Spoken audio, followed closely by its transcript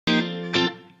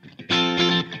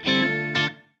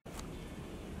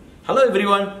Hello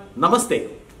everyone, Namaste.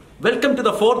 Welcome to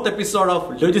the fourth episode of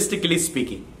Logistically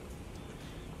Speaking.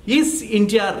 Is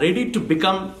India ready to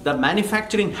become the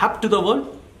manufacturing hub to the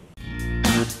world?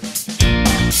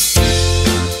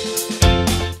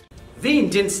 We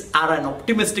Indians are an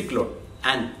optimistic lot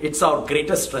and it's our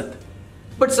greatest strength.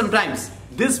 But sometimes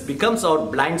this becomes our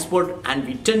blind spot and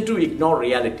we tend to ignore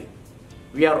reality.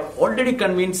 We are already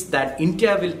convinced that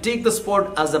India will take the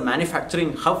spot as a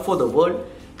manufacturing hub for the world,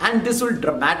 and this will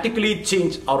dramatically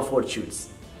change our fortunes.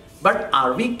 But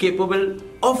are we capable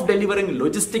of delivering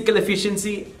logistical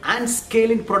efficiency and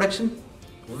scaling production?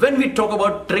 When we talk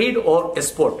about trade or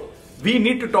export, we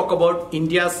need to talk about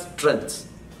India's strengths.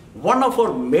 One of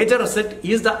our major assets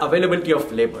is the availability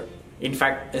of labor. In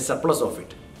fact, a surplus of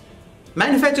it.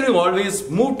 Manufacturing always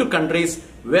moves to countries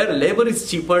where labor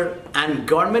is cheaper and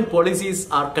government policies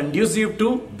are conducive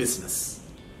to business.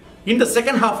 In the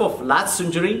second half of last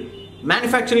century,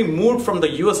 manufacturing moved from the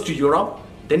US to Europe,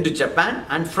 then to Japan,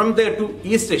 and from there to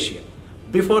East Asia,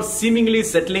 before seemingly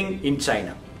settling in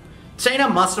China. China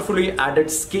masterfully added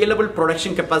scalable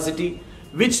production capacity,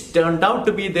 which turned out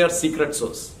to be their secret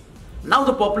sauce. Now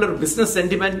the popular business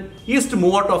sentiment is to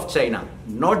move out of China,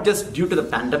 not just due to the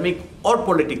pandemic or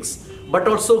politics, but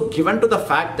also given to the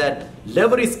fact that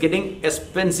labor is getting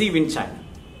expensive in China.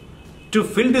 To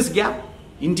fill this gap,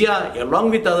 India, along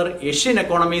with other Asian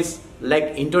economies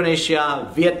like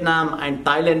Indonesia, Vietnam and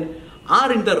Thailand,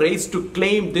 are in the race to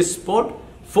claim this spot,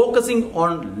 focusing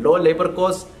on low labor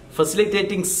costs,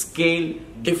 facilitating scale,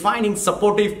 defining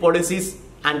supportive policies,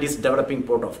 and is developing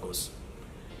port of course.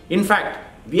 In fact,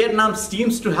 Vietnam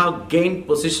seems to have gained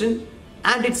position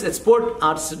and its exports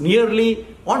are nearly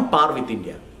on par with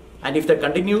India. And if they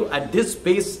continue at this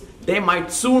pace, they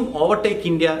might soon overtake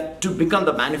India to become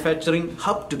the manufacturing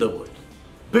hub to the world.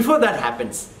 Before that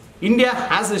happens, India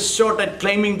has a shot at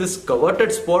claiming this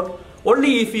coveted spot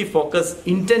only if we focus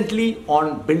intently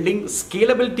on building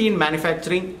scalability in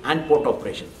manufacturing and port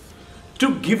operation.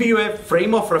 To give you a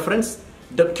frame of reference,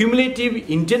 the cumulative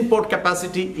Indian port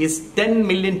capacity is 10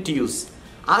 million TEUs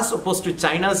as opposed to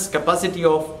China's capacity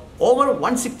of over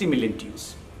 160 million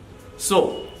TEUs.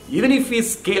 So, even if we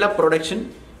scale up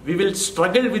production, we will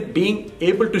struggle with being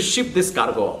able to ship this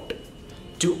cargo out.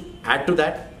 To add to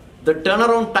that, the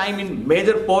turnaround time in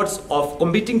major ports of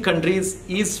competing countries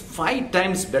is 5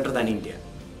 times better than India.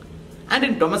 And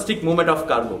in domestic movement of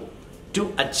cargo,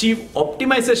 to achieve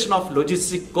optimization of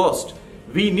logistic cost,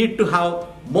 we need to have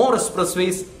more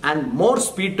expressways and more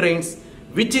speed trains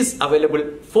which is available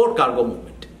for cargo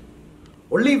movement.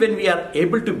 Only when we are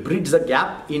able to bridge the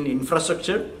gap in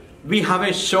infrastructure, we have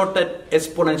a shot at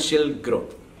exponential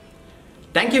growth.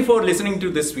 Thank you for listening to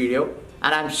this video,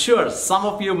 and I'm sure some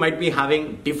of you might be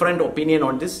having different opinion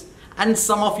on this and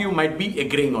some of you might be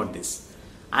agreeing on this.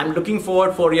 I'm looking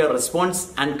forward for your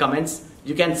response and comments.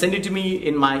 You can send it to me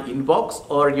in my inbox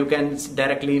or you can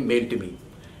directly mail to me.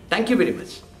 Thank you very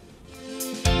much.